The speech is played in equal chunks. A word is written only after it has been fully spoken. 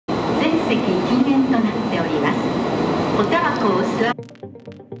席禁煙となっております。おタバコを吸わ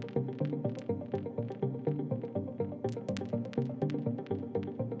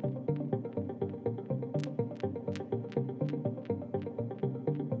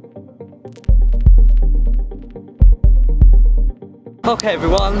Okay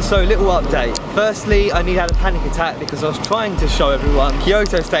everyone, so little update. Firstly, I had a panic attack because I was trying to show everyone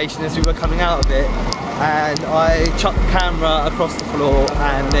Kyoto Station as we were coming out of it, and I chucked the camera across the floor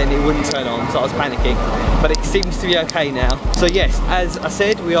and then it wouldn't turn on, so I was panicking. But it seems to be okay now. So yes, as I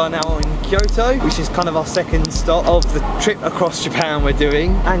said, we are now in Kyoto, which is kind of our second stop of the trip across Japan we're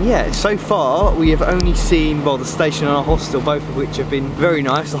doing. And yeah, so far we have only seen, well, the station and our hostel, both of which have been very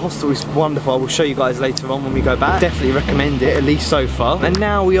nice. The hostel is wonderful. I will show you guys later on when we go back. Definitely recommend it, at least so far. And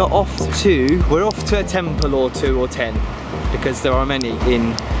now we are off to, we're off to a temple or 2 or 10, because there are many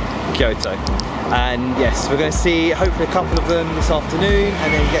in Kyoto. And yes, we're going to see hopefully a couple of them this afternoon,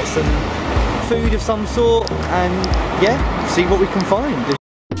 and then get some food of some sort, and yeah, see what we can find.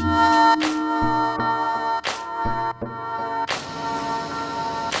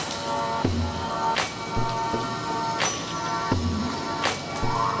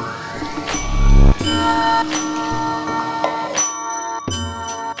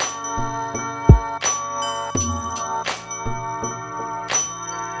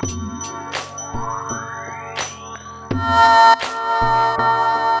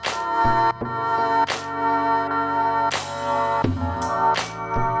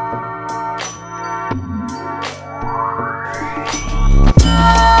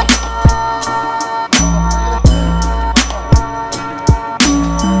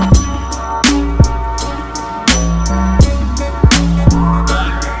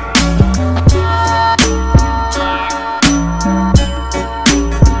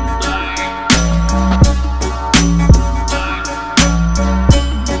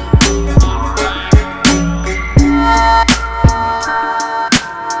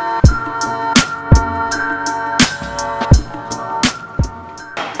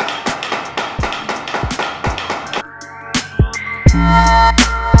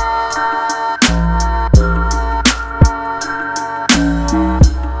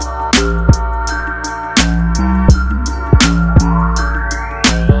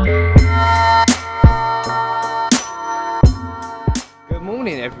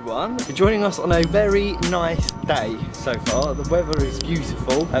 Joining us on a very nice day so far. The weather is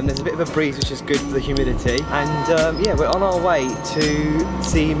beautiful and there's a bit of a breeze, which is good for the humidity. And yeah, we're on our way to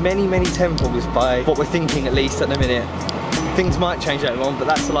see many temples, by what we're thinking at least at the minute. Things might change later on, but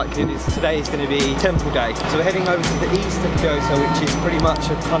that's the likelihood. Today is going to be temple day. So we're heading over to the east of Kyoto, which is pretty much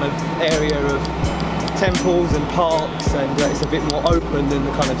a kind of area of temples and parks, and it's a bit more open than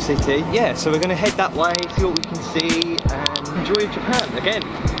the kind of city. Yeah, so we're going to head that way, see what we can see, and enjoy Japan again.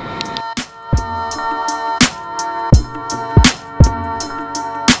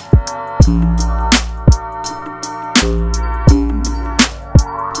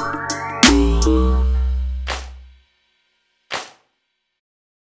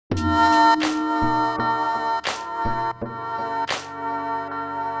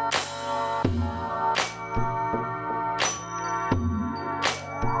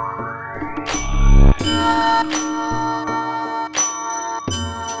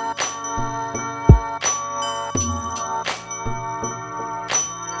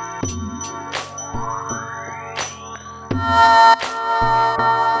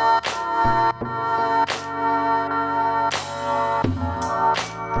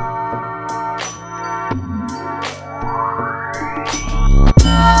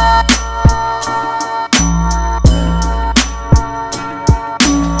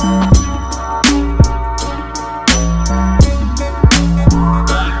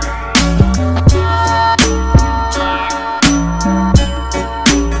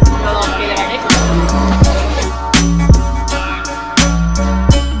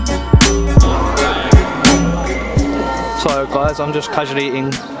 I'm just casually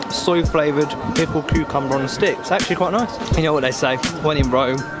eating soy flavoured pickled cucumber on a stick. It's actually quite nice. You know what they say, when in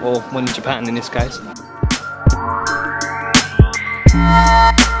Rome, or when in Japan in this case.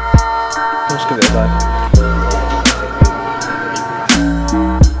 Let's give it a go.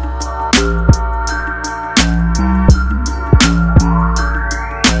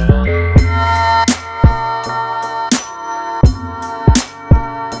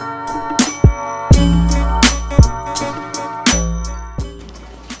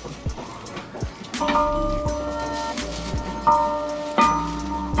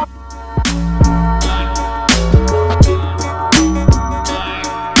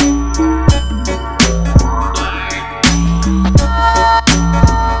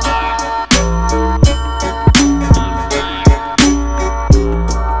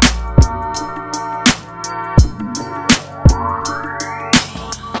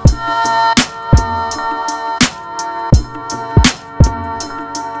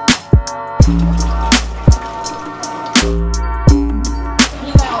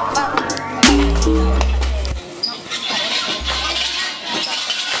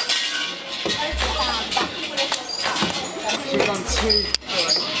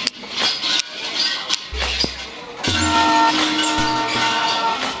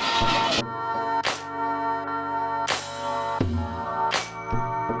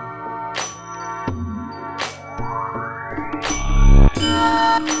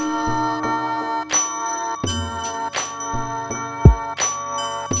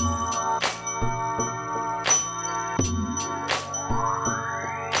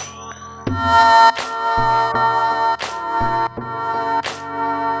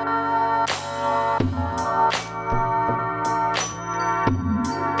 We're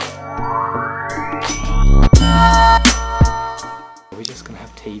just gonna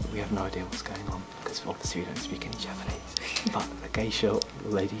have tea, but we have no idea what's going on because obviously we don't speak any Japanese. But the geisha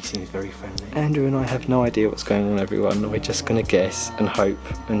lady seems very friendly. Andrew and I have no idea what's going on, everyone. We're just gonna guess and hope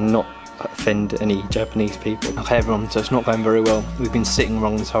and not offend any Japanese people. Okay everyone, so it's not going very well. We've been sitting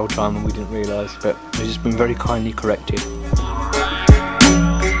wrong this whole time and we didn't realise, but we've just been very kindly corrected.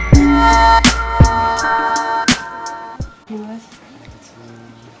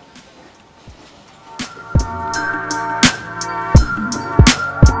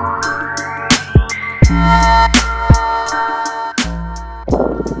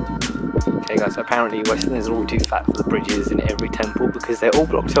 Okay guys, so apparently Westerners are all too fat for the bridges in every temple because they're all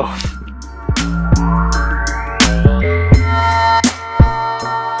blocked off.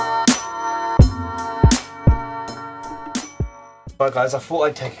 Right guys, I thought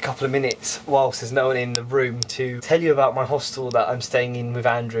I'd take a couple of minutes whilst there's no one in the room to tell you about my hostel that I'm staying in with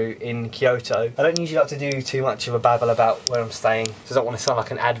Andrew in Kyoto. I don't usually like to do too much of a babble about where I'm staying, so I don't want to sound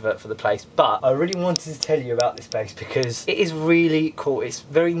like an advert for the place, but I really wanted to tell you about this place because it is really cool. It's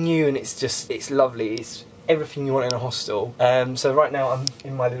very new and it's lovely. It's everything you want in a hostel. So right now I'm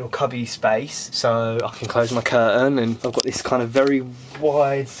in my little cubby space, so I can close my curtain and I've got this kind of very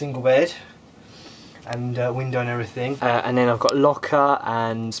wide single bed and window and everything, and then I've got locker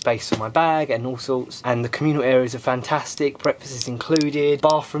and space for my bag and all sorts, and the communal areas are fantastic. Breakfast is included,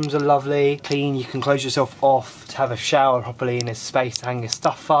 bathrooms are lovely, clean, you can close yourself off to have a shower properly, and there's space to hang your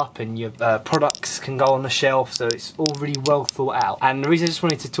stuff up and your products can go on the shelf, so it's all really well thought out. And the reason I just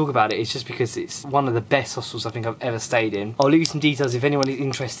wanted to talk about it is just because it's one of the best hostels I think I've ever stayed in. I'll leave you some details if anyone is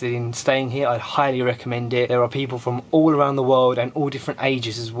interested in staying here. I'd highly recommend it. There are people from all around the world and all different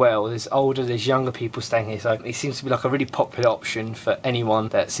ages as well. There's older, there's younger people staying here, so it seems to be like a really popular option for anyone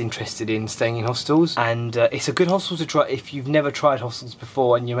that's interested in staying in hostels, and it's a good hostel to try if you've never tried hostels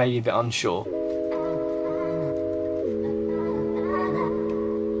before and you're maybe a bit unsure.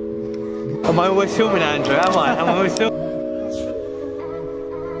 Am I always filming, Andrew? Am I always filming?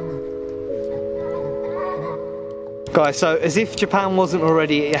 Guys, so as if Japan wasn't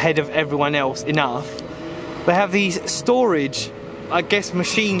already ahead of everyone else enough, they have these storage, I guess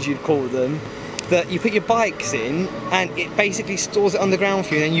machines you'd call them, that you put your bikes in and it basically stores it on the ground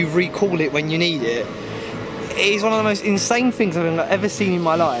for you and then you recall it when you need it. It is one of the most insane things I've ever seen in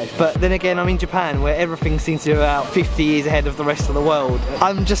my life. But then again, I'm in Japan where everything seems to be about 50 years ahead of the rest of the world.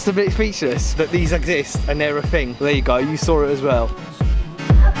 I'm just a bit speechless that these exist and they're a thing. There you go, you saw it as well.